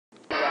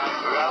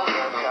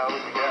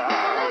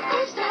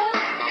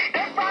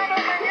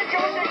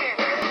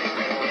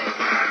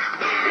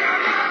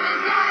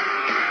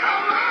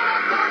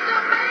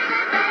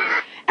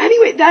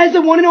That is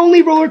the one and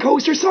only roller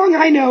coaster song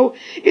I know.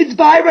 It's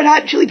by Red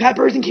Hot Chili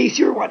Peppers, in case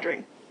you were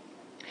wondering.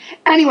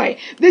 Anyway,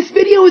 this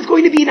video is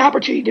going to be an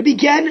opportunity to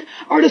begin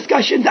our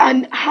discussions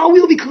on how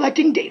we will be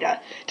collecting data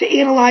to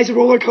analyze a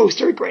roller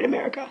coaster at Great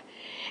America.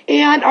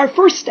 And our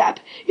first step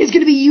is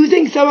going to be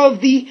using some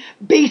of the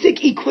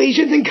basic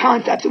equations and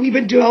concepts that we've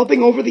been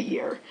developing over the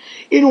year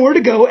in order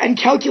to go and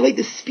calculate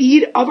the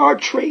speed of our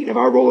train, of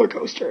our roller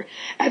coaster,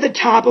 at the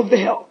top of the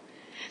hill.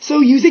 So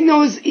using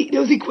those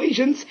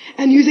equations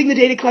and using the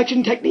data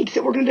collection techniques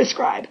that we're going to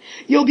describe,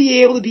 you'll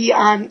be able to be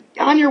on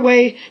your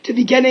way to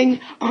beginning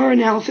our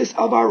analysis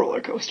of our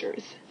roller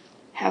coasters.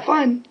 Have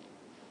fun!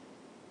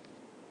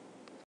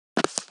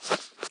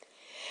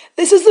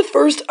 This is the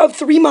first of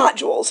 3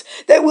 modules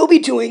that we'll be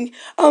doing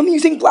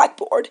using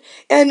Blackboard.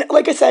 And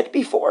like I said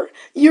before,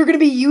 you're going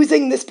to be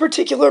using this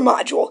particular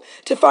module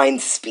to find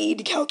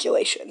speed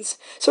calculations.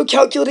 So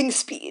calculating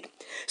speed.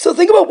 So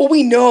think about what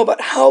we know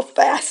about how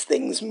fast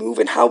things move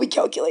and how we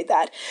calculate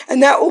that.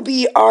 And that will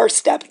be our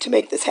step to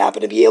make this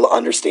happen, to be able to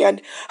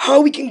understand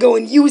how we can go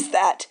and use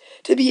that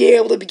to be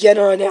able to begin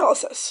our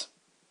analysis.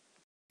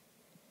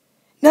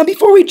 Now,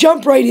 before we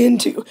jump right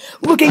into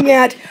looking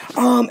at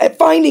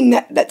finding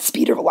that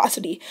speed or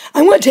velocity,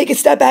 I want to take a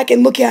step back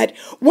and look at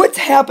what's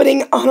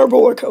happening on a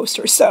roller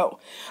coaster. So,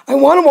 I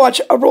want to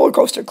watch a roller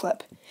coaster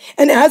clip.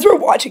 And as we're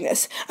watching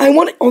this, I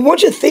want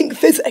you to think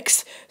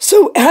physics.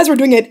 So, as we're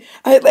doing it,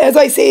 as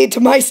I say to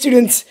my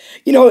students,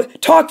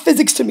 talk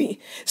physics to me.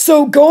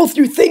 So, go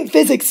through think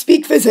physics,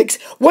 speak physics,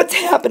 what's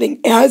happening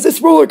as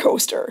this roller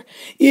coaster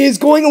is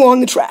going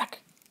along the track.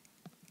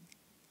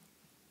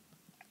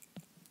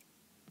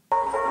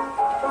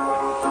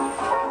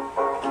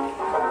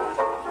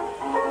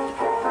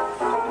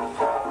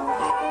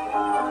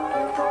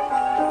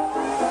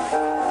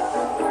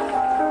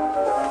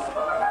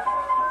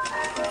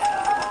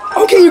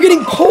 Okay, you're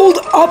getting pulled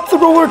up the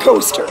roller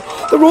coaster.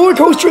 The roller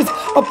coaster is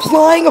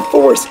applying a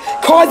force,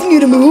 causing you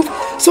to move.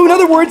 So in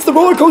other words, the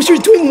roller coaster is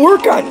doing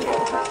work on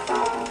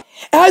you.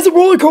 As the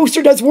roller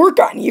coaster does work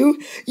on you,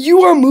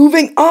 you are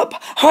moving up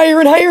higher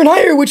and higher and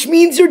higher, which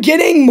means you're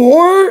getting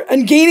more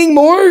and gaining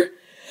more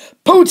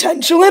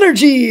potential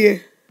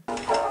energy.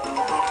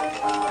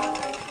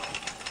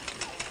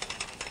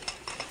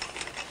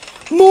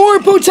 More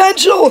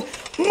potential,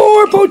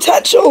 more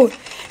potential.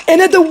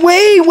 And at the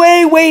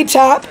way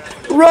top,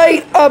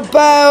 right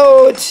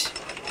about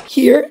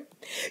here,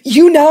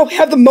 you now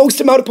have the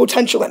most amount of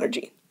potential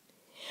energy.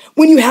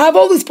 When you have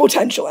all this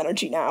potential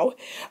energy now,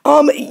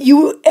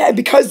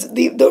 because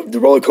the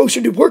roller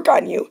coaster did work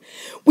on you,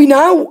 we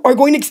now are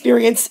going to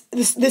experience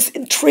this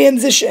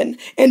transition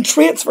and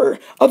transfer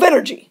of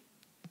energy.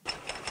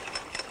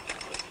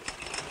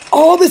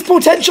 All this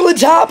potential at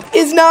top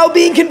is now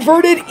being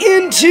converted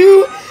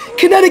into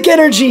kinetic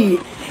energy.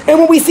 And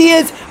what we see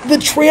is the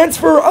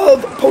transfer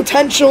of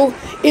potential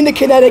into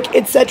kinetic,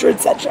 etc.,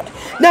 etc.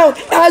 Now,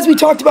 as we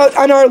talked about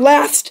in our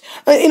last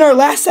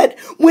set,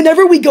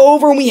 whenever we go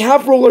over and we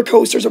have roller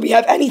coasters or we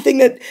have anything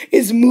that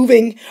is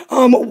moving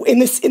in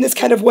this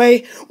kind of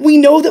way, we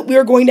know that we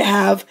are going to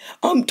have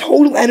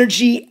total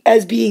energy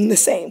as being the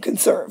same,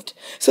 conserved.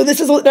 So this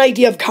is an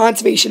idea of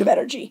conservation of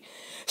energy.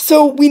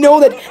 So we know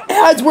that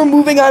as we're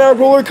moving on our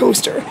roller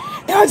coaster,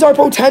 as our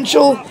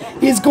potential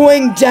is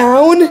going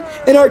down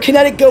and our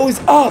kinetic goes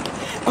up,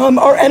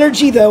 our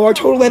energy, though, our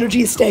total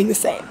energy is staying the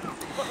same.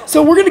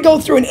 So we're going to go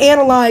through and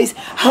analyze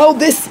how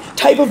this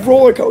type of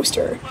roller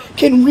coaster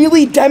can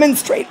really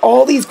demonstrate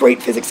all these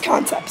great physics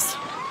concepts.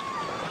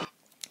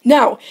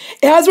 Now,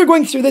 as we're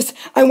going through this,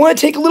 I want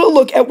to take a little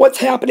look at what's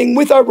happening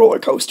with our roller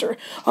coaster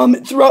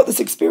throughout this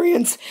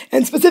experience,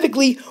 and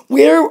specifically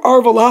where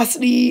our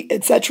velocity,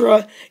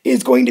 etc.,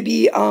 is going to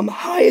be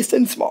highest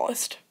and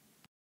smallest.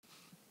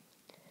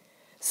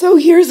 So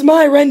here's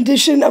my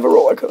rendition of a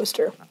roller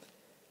coaster.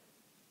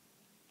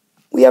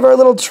 We have our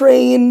little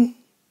train,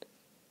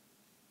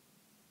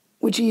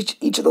 which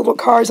each of the little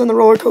cars on the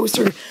roller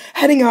coaster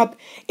heading up,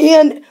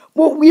 and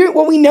what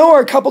we know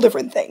are a couple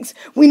different things.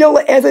 We know,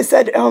 as I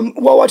said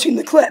while watching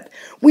the clip,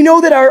 we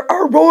know that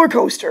our roller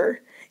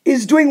coaster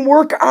is doing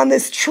work on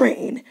this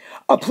train,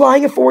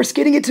 applying a force,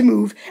 getting it to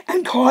move,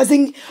 and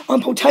causing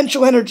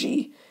potential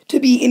energy to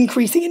be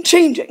increasing and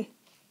changing.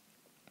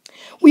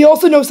 We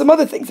also know some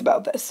other things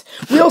about this.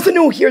 We also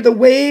know here the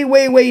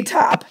way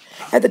top,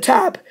 at the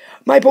top,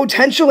 my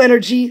potential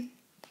energy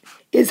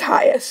is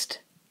highest.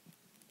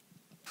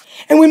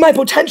 And when my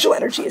potential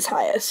energy is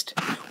highest,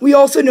 we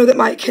also know that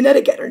my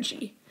kinetic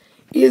energy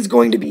is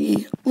going to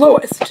be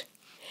lowest.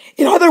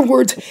 In other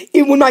words,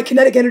 when my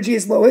kinetic energy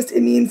is lowest,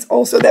 it means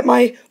also that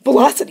my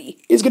velocity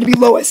is going to be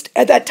lowest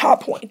at that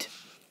top point.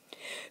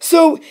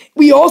 So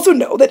we also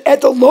know that at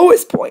the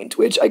lowest point,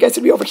 which I guess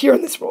would be over here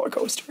on this roller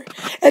coaster,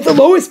 at the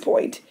lowest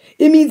point,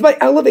 it means my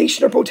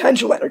elevation or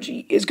potential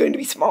energy is going to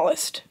be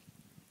smallest.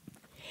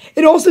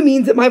 It also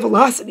means that my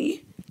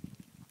velocity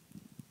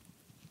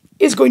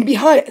is going to be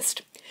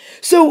highest.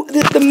 So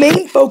the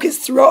main focus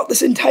throughout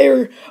this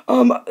entire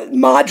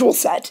module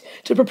set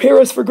to prepare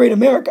us for Great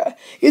America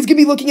is going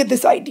to be looking at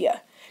this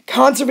idea,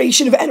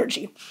 conservation of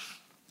energy.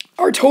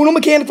 our total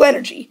mechanical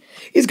energy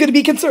is going to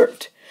be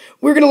conserved.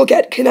 We're going to look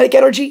at kinetic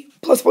energy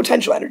plus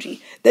potential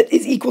energy that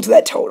is equal to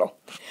that total.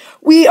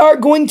 We are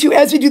going to,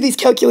 as we do these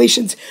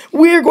calculations,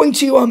 we're going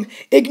to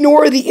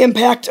ignore the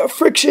impact of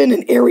friction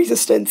and air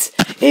resistance,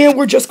 and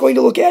we're just going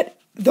to look at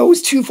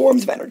those two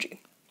forms of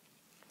energy.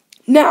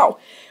 Now,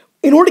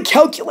 in order to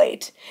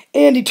calculate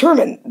and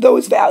determine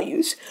those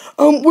values,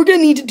 we're going to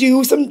need to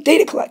do some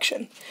data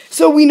collection.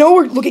 So we know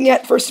we're looking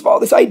at, first of all,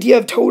 this idea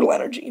of total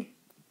energy.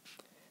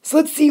 So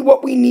let's see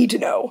what we need to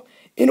know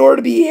in order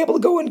to be able to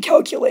go and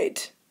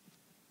calculate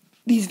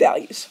these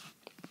values.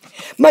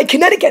 My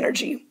kinetic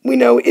energy, we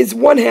know, is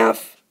 1/2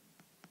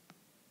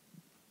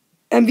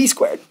 mv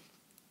squared.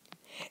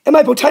 And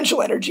my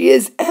potential energy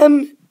is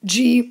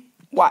mgy.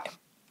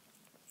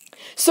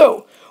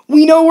 So,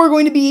 we know we're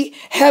going to be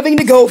having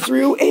to go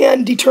through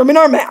and determine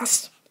our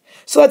mass.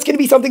 So that's going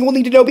to be something we'll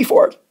need to know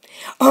before.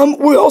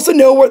 We also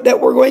know that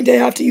we're going to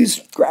have to use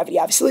gravity,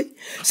 obviously.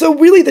 So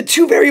really the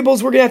two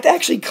variables we're going to have to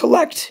actually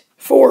collect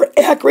for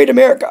at Great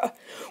America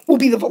will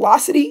be the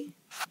velocity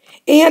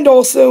and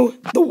also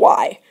the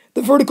y,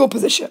 the vertical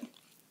position.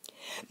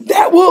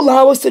 That will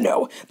allow us to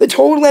know the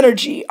total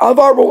energy of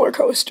our roller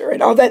coaster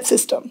and of that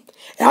system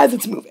as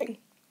it's moving.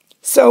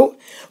 So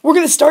we're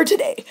going to start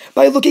today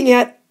by looking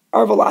at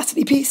our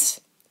velocity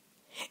piece,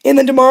 and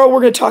then tomorrow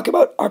we're going to talk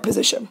about our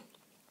position.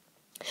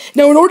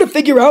 Now, in order to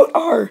figure out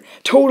our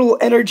total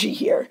energy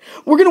here,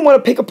 we're going to want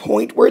to pick a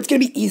point where it's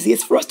going to be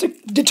easiest for us to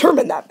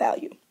determine that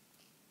value.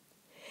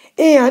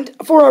 And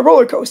for our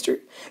roller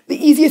coaster, the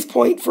easiest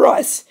point for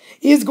us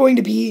is going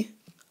to be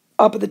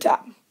up at the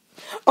top.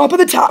 Up at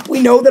the top,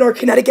 we know that our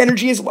kinetic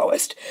energy is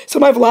lowest, so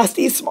my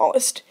velocity is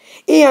smallest.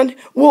 And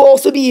we'll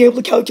also be able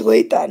to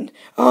calculate then,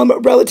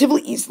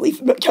 relatively easily,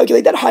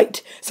 calculate that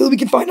height so that we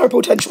can find our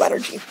potential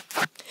energy.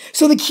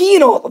 So the key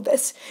in all of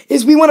this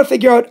is we want to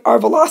figure out our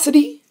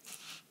velocity,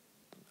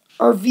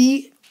 our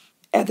v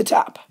at the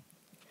top.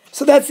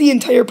 So that's the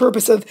entire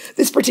purpose of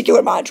this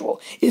particular module,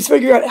 is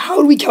figure out how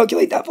do we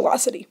calculate that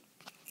velocity.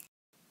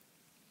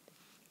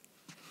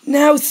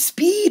 Now,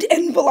 speed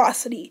and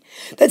velocity.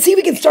 Let's see if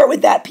we can start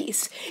with that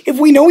piece. If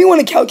we know we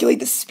want to calculate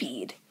the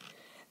speed,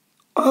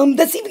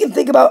 let's see if we can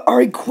think about our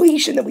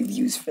equation that we've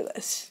used for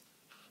this.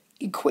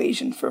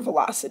 Equation for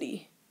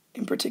velocity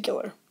in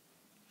particular.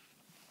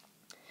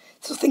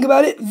 So think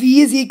about it.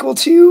 V is equal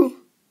to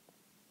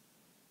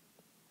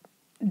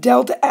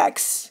delta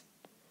x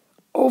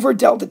over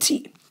delta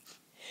t.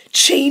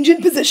 Change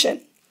in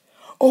position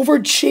over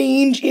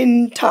change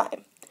in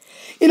time.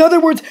 In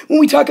other words, when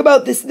we talk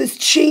about this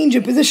change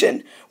in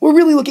position, we're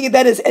really looking at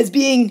that as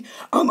being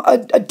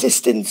a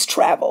distance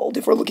traveled,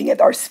 if we're looking at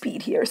our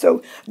speed here.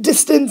 So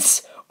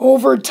distance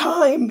over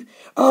time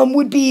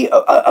would be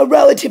a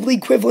relatively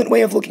equivalent way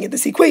of looking at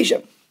this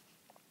equation.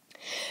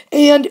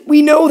 And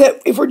we know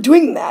that if we're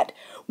doing that,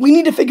 we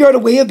need to figure out a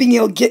way of being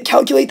able to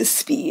calculate the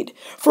speed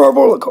for our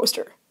roller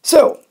coaster.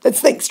 So let's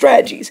think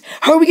strategies.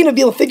 How are we going to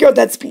be able to figure out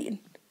that speed?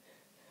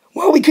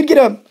 Well, we could get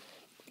a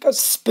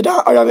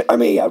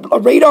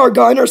radar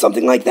gun or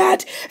something like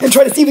that, and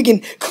try to see if we can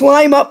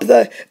climb up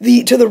to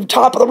the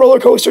top of the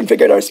roller coaster and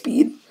figure out our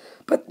speed.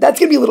 But that's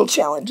going to be a little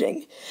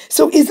challenging.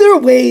 So is there a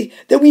way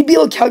that we'd be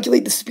able to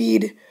calculate the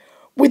speed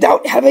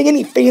without having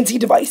any fancy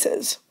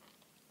devices,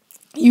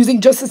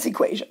 using just this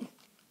equation?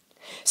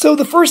 So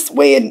the first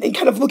way in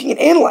kind of looking at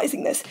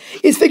analyzing this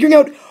is figuring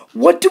out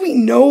what do we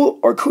know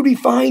or could we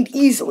find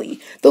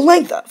easily the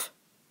length of?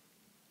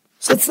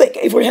 So let's think,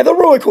 if we have a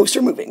roller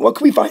coaster moving, what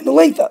could we find the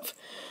length of?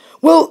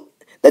 Well,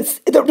 that's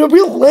the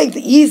real length,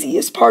 the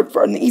easiest part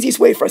and the easiest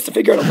way for us to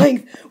figure out a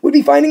length would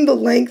be finding the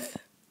length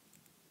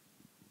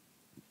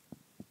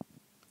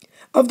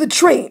of the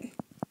train,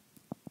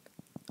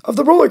 of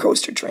the roller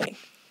coaster train.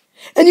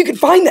 And you can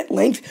find that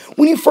length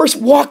when you first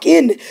walk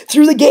in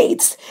through the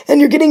gates and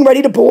you're getting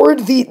ready to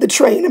board the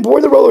train and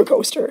board the roller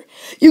coaster.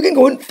 You can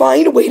go and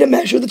find a way to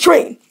measure the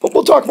train. But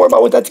we'll talk more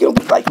about what that's going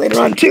to look like later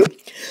on too.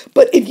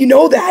 But if you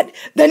know that,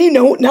 then you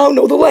now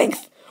know the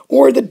length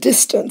or the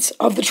distance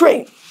of the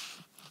train.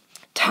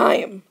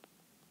 Time.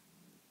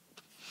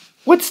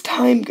 What's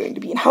time going to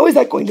be, and how is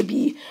that going to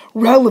be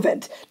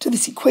relevant to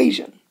this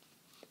equation?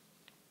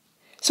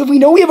 So if we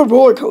know we have a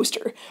roller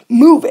coaster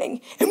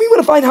moving, and we want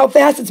to find how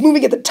fast it's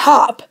moving at the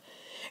top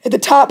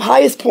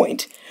highest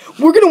point,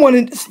 we're going to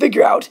want to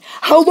figure out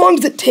how long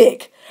does it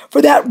take for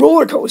that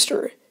roller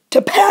coaster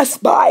to pass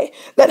by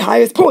that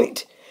highest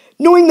point,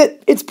 knowing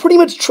that it's pretty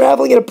much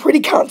traveling at a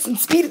pretty constant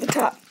speed at the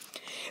top.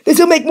 This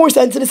will make more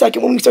sense in a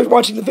second when we start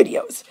watching the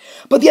videos.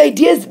 But the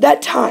idea is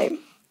that time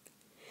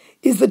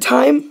is the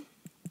time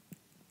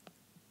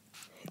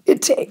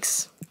it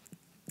takes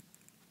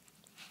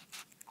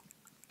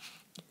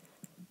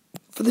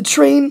for the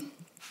train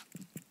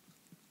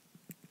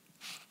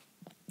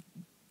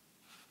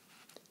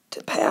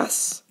to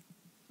pass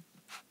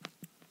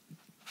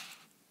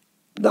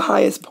the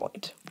highest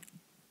point.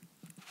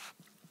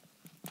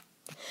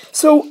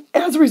 So,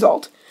 as a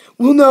result,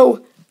 we'll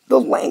know the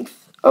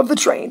length of the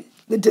train,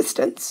 the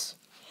distance,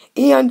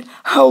 and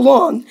how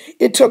long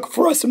it took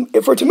for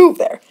it to move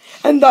there,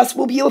 and thus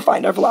we'll be able to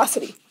find our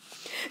velocity.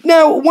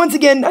 Now, once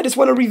again, I just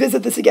want to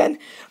revisit this again.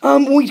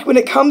 When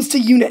it comes to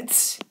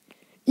units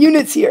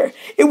here,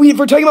 if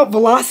we're talking about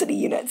velocity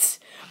units,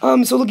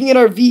 so looking at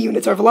our V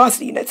units, our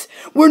velocity units,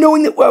 we know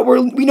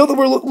that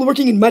we're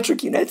working in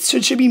metric units, so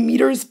it should be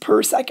meters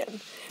per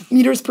second.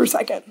 Meters per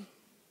second.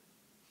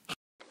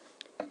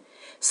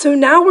 So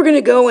now we're going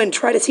to go and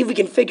try to see if we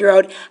can figure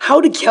out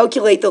how to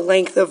calculate the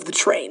length of the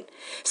train.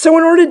 So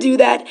in order to do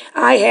that,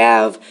 I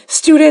have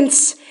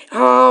students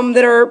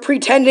that are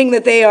pretending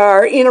that they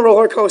are in a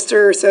roller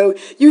coaster. So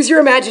use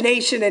your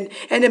imagination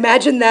and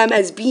imagine them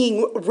as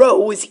being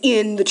rows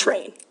in the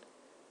train.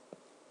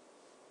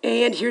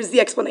 And here's the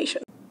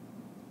explanation.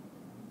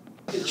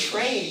 The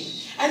train.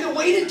 And the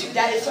way to do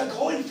that is to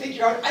go and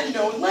figure out a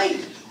known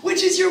length,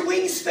 which is your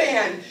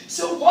wingspan.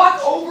 So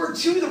walk over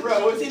to the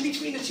rows in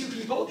between the two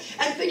people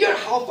and figure out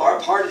how far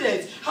apart it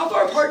is. How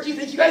far apart do you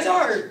think you guys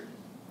are?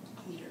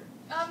 A meter.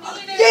 A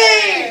meter.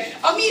 Yay!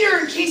 A meter,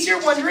 in case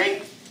you're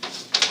wondering,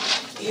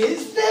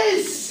 is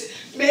this.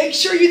 Make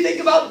sure you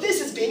think about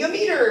this as being a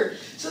meter.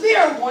 So they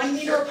are 1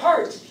 meter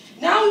apart.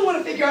 Now we want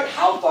to figure out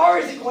how far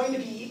is it going to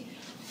be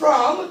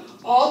from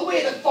all the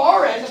way at the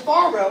far end, the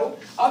far row,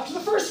 up to the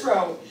first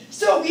row.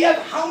 So we have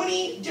how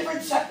many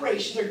different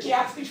separations or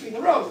gaps between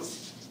the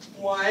rows?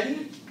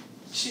 1,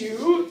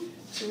 2,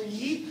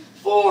 3,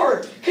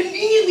 4.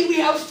 Conveniently, we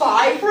have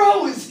 5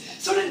 rows.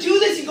 So to do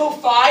this, you go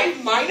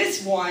 5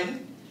 minus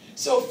 1.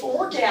 So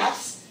 4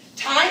 gaps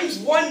times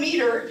 1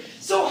 meter.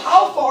 So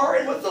how far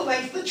and what's the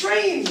length of the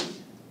train?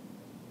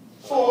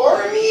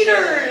 4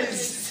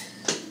 meters.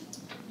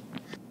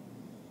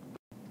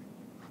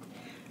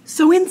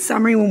 So in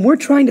summary, when we're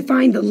trying to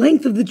find the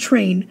length of the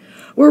train,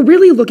 we're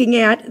really looking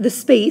at the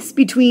space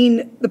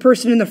between the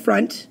person in the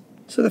front,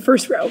 so the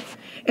first row,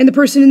 and the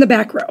person in the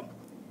back row.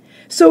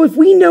 So if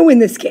we know in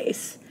this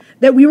case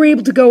that we were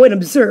able to go and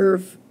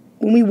observe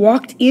when we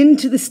walked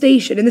into the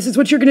station, and this is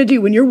what you're going to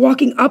do when you're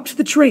walking up to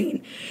the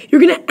train, you're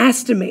going to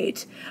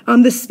estimate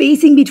the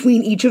spacing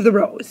between each of the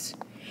rows.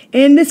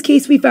 And in this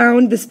case, we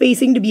found the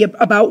spacing to be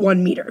about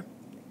 1 meter.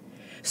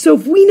 So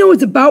if we know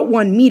it's about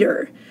 1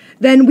 meter,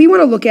 then we want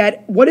to look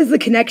at what is the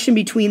connection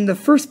between the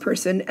first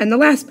person and the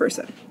last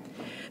person.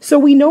 So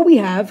we know we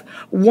have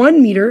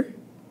 1 meter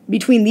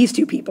between these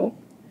two people,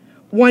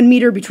 1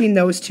 meter between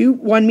those two,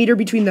 1 meter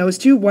between those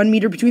two, 1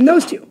 meter between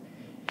those two.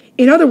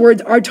 In other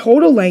words, our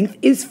total length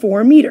is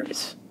 4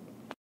 meters.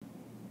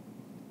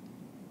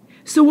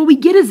 So what we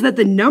get is that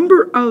the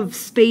number of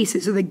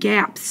spaces, or the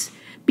gaps,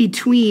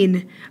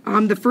 between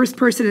the first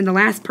person and the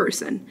last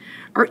person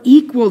are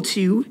equal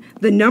to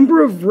the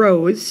number of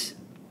rows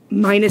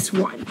minus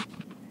 1.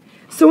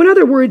 So in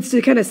other words,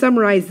 to kind of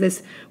summarize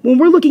this, when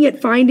we're looking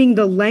at finding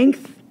the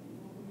length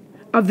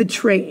of the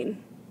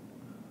train,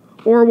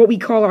 or what we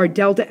call our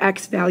delta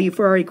x value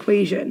for our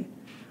equation,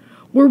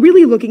 we're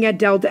really looking at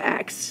delta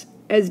x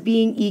as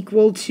being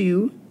equal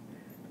to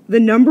the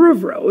number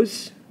of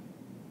rows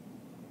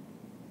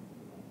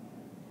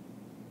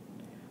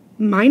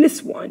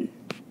minus 1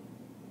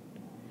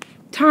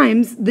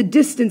 times the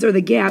distance or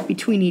the gap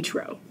between each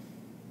row.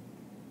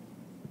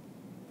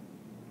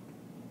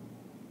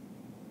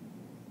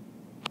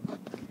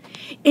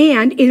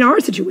 And in our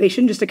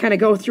situation, just to kind of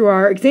go through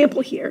our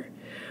example here,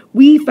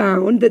 we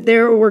found that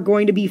there were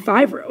going to be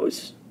 5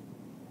 rows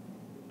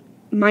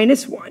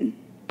minus 1.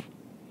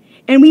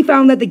 And we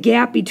found that the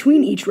gap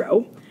between each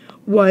row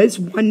was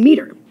 1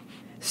 meter.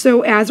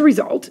 So as a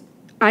result,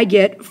 I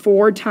get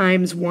 4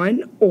 times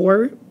 1,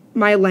 or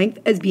my length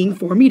as being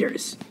 4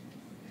 meters.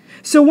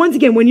 So once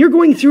again, when you're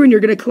going through and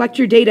you're going to collect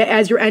your data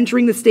as you're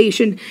entering the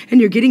station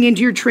and you're getting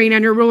into your train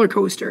on your roller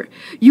coaster,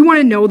 you want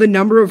to know the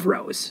number of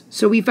rows.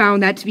 So we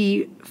found that to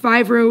be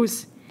 5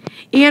 rows,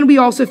 and we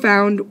also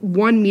found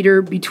 1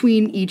 meter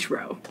between each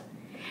row.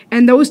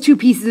 And those two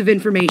pieces of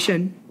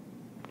information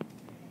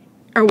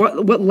are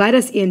what led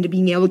us into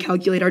being able to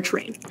calculate our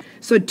train.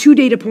 So 2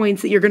 data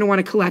points that you're going to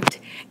want to collect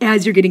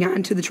as you're getting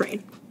onto the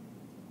train.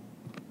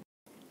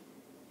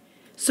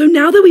 So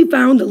now that we've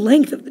found the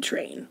length of the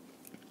train,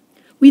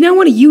 we now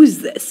want to use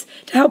this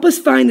to help us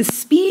find the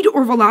speed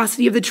or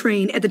velocity of the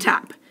train at the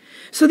top.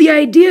 So the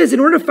idea is, in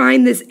order to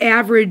find this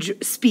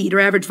average speed or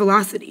average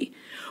velocity,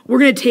 we're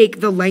going to take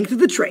the length of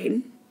the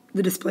train,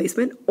 the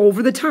displacement,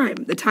 over the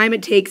time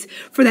it takes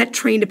for that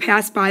train to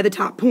pass by the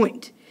top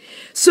point.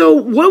 So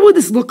what would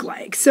this look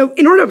like? So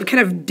in order to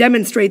kind of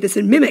demonstrate this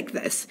and mimic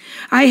this,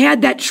 I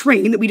had that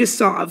train that we just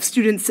saw of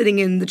students sitting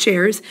in the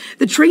chairs.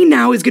 The train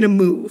now is going to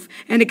move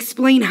and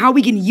explain how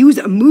we can use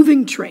a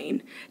moving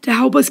train to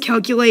help us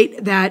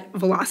calculate that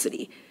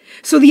velocity.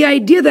 So the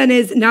idea then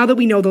is, now that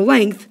we know the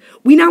length,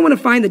 we now want to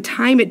find the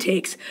time it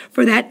takes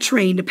for that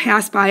train to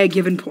pass by a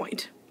given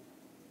point.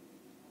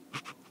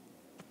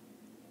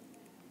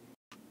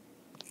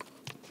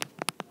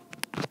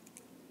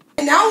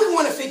 And now we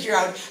want to figure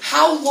out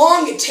how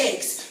long it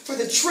takes for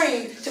the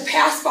train to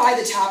pass by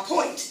the top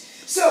point.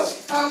 So,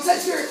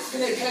 since we're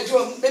going to kind of do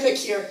a mimic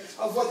here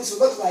of what this would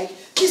look like,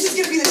 this is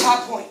going to be the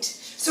top point.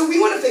 So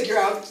we want to figure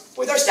out,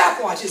 with our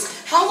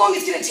stopwatches, how long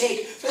it's going to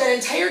take for that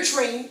entire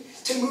train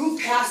to move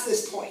past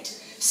this point.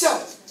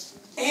 So,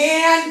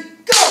 and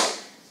go!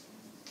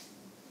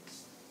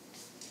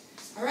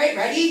 All right,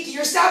 ready? Get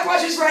your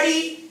stopwatches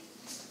ready.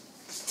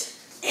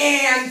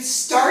 And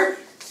start.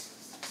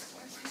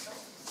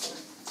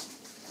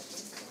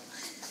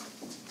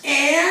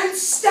 And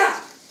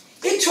stop.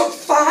 It took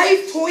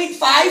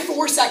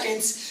 5.54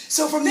 seconds.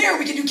 So from there,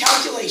 we can do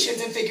calculations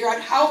and figure out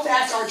how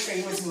fast our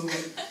train was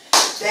moving.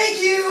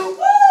 Thank you.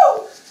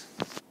 Woo!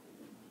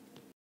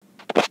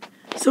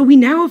 So we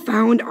now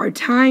found our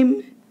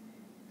time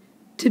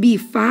to be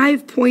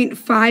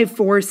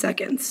 5.54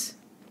 seconds.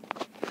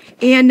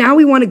 And now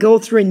we want to go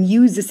through and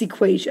use this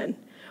equation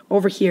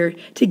over here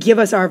to give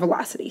us our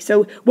velocity.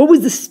 So what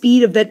was the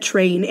speed of that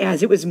train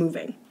as it was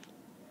moving?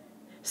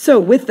 So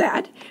with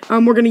that,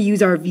 we're going to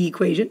use our V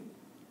equation.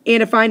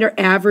 And to find our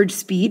average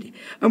speed,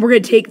 we're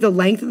going to take the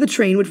length of the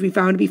train, which we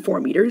found to be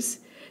 4 meters,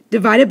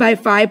 divided by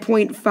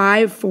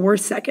 5.54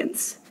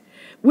 seconds,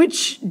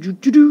 which,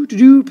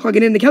 plug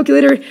it in the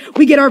calculator,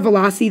 we get our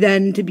velocity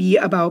then to be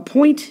about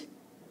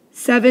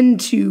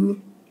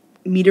 0.72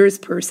 meters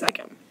per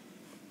second.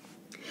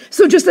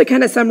 So just to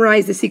kind of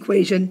summarize this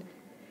equation,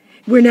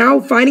 we're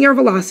now finding our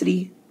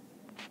velocity.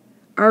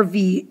 Our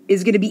V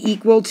is going to be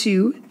equal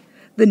to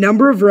the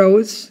number of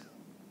rows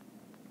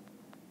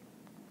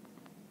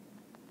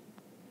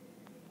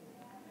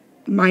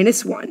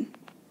minus 1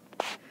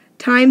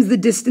 times the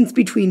distance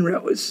between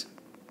rows.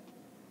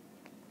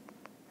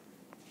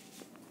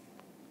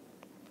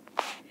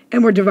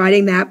 And we're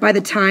dividing that by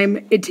the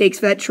time it takes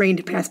for that train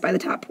to pass by the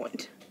top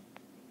point.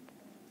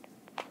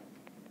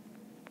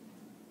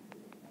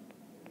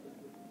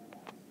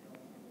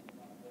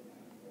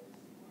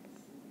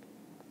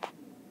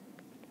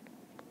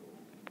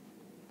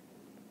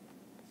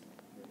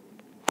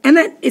 And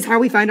that is how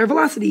we find our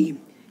velocity.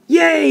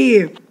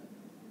 Yay!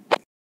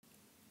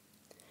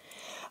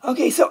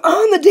 Okay, so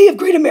on the day of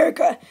Great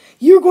America,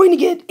 you're going to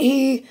get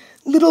a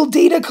little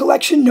data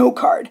collection note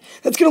card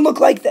that's going to look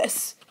like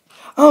this.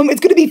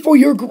 It's going to be for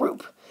your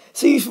group.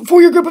 So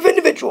for your group of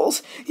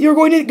individuals, you're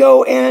going to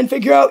go and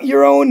figure out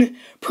your own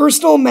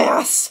personal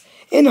mass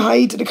and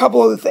height and a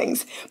couple other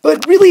things.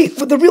 But really,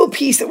 the real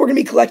piece that we're going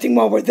to be collecting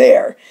while we're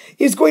there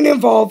is going to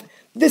involve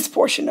this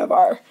portion of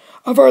our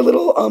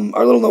little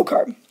note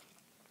card.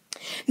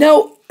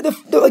 Now,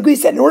 like we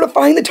said, in order to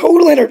find the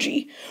total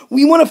energy,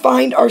 we want to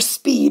find our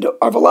speed,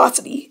 our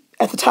velocity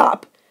at the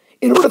top,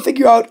 in order to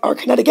figure out our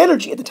kinetic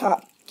energy at the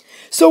top.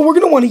 So we're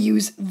going to want to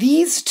use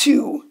these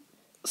two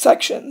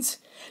sections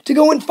to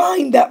go and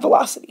find that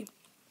velocity.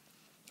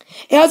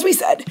 As we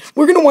said,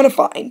 we're going to want to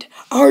find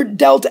our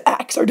delta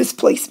x, our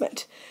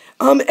displacement.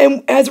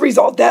 And as a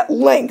result, that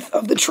length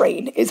of the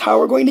train is how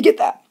we're going to get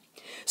that.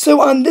 So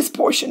on this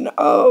portion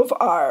of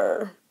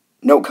our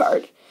note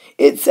card,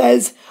 it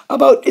says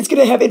it's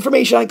going to have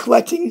information on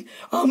collecting,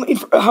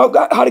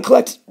 how to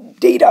collect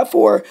data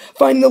for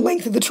finding the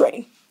length of the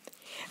train.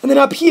 And then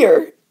up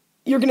here,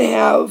 you're going to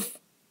have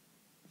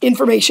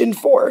information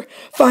for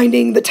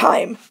finding the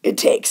time it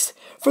takes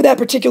for that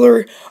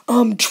particular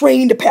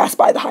train to pass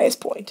by the highest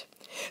point.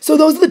 So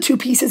those are the two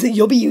pieces that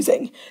you'll be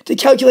using to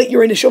calculate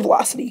your initial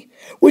velocity,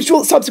 which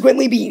will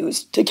subsequently be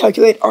used to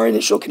calculate our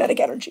initial kinetic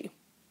energy.